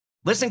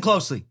Listen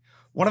closely.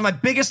 One of my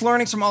biggest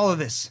learnings from all of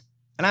this,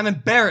 and I'm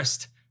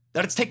embarrassed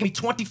that it's taken me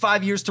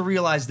 25 years to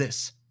realize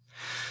this.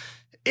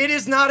 It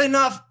is not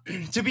enough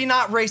to be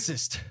not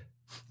racist.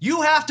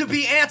 You have to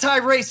be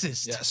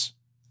anti-racist. Yes.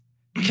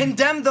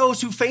 Condemn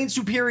those who feign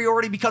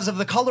superiority because of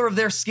the color of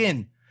their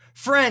skin.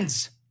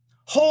 Friends,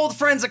 hold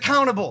friends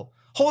accountable.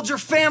 Hold your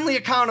family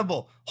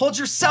accountable. Hold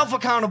yourself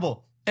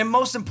accountable. And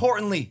most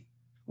importantly,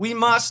 we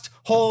must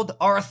hold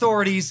our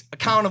authorities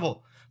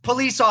accountable.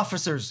 Police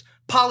officers,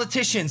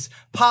 politicians,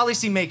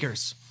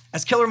 policymakers.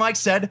 As Killer Mike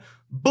said,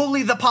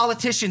 bully the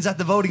politicians at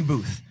the voting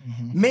booth.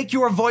 Make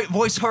your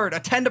voice heard.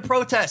 Attend a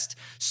protest.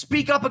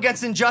 Speak up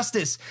against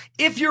injustice.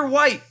 If you're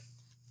white,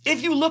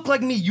 if you look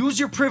like me, use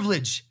your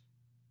privilege.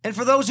 And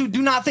for those who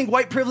do not think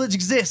white privilege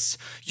exists,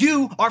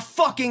 you are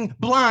fucking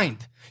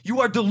blind.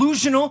 You are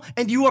delusional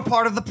and you are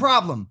part of the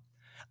problem.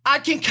 I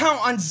can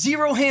count on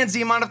 0 hands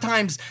the amount of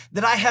times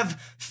that I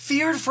have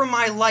feared for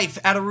my life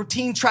at a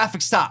routine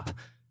traffic stop.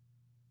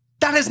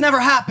 That has never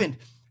happened.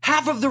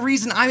 Half of the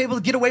reason I'm able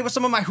to get away with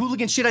some of my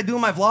hooligan shit I do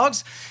in my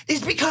vlogs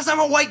is because I'm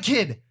a white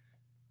kid.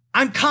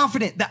 I'm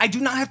confident that I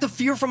do not have to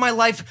fear for my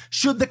life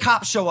should the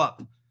cops show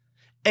up.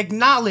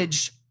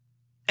 Acknowledge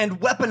and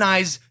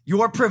weaponize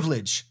your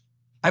privilege.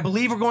 I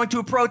believe we're going to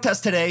a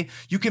protest today.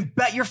 You can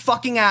bet your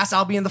fucking ass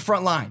I'll be in the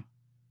front line.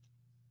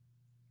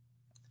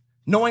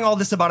 Knowing all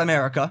this about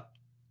America,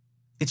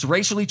 its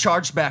racially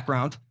charged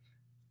background,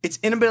 its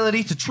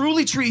inability to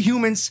truly treat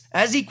humans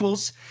as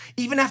equals,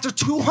 even after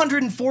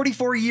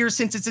 244 years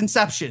since its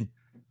inception,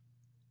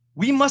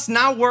 we must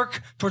now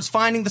work towards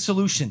finding the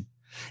solution.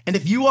 And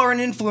if you are an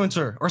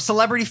influencer or a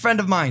celebrity friend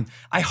of mine,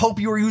 I hope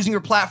you are using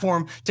your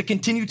platform to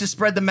continue to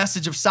spread the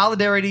message of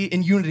solidarity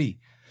and unity.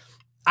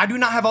 I do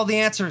not have all the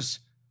answers,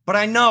 but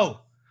I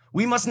know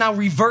we must now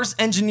reverse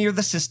engineer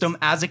the system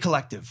as a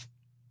collective.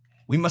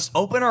 We must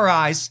open our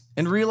eyes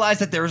and realize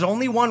that there is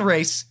only one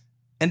race,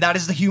 and that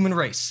is the human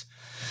race.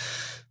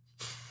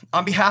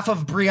 On behalf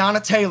of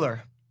Breonna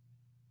Taylor,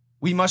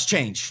 we must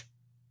change.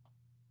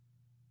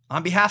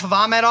 On behalf of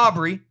Ahmaud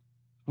Arbery,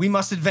 we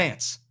must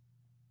advance.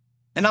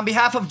 And on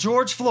behalf of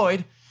George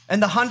Floyd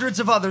and the hundreds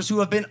of others who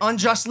have been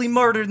unjustly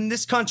murdered in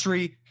this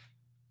country,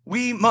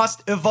 we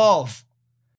must evolve.